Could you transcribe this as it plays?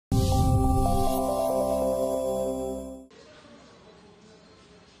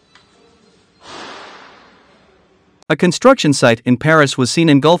A construction site in Paris was seen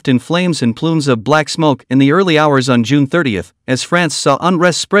engulfed in flames and plumes of black smoke in the early hours on June 30th, as France saw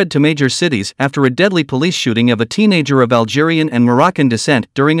unrest spread to major cities after a deadly police shooting of a teenager of Algerian and Moroccan descent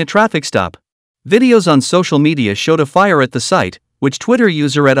during a traffic stop. Videos on social media showed a fire at the site, which Twitter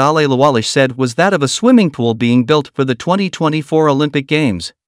user @AleLawalish said was that of a swimming pool being built for the 2024 Olympic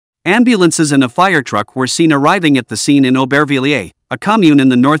Games. Ambulances and a fire truck were seen arriving at the scene in Aubervilliers, a commune in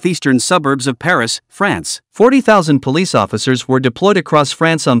the northeastern suburbs of Paris, France. 40,000 police officers were deployed across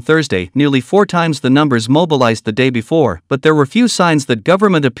France on Thursday, nearly 4 times the numbers mobilized the day before, but there were few signs that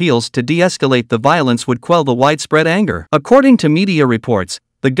government appeals to de-escalate the violence would quell the widespread anger. According to media reports,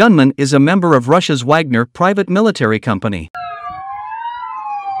 the gunman is a member of Russia's Wagner private military company.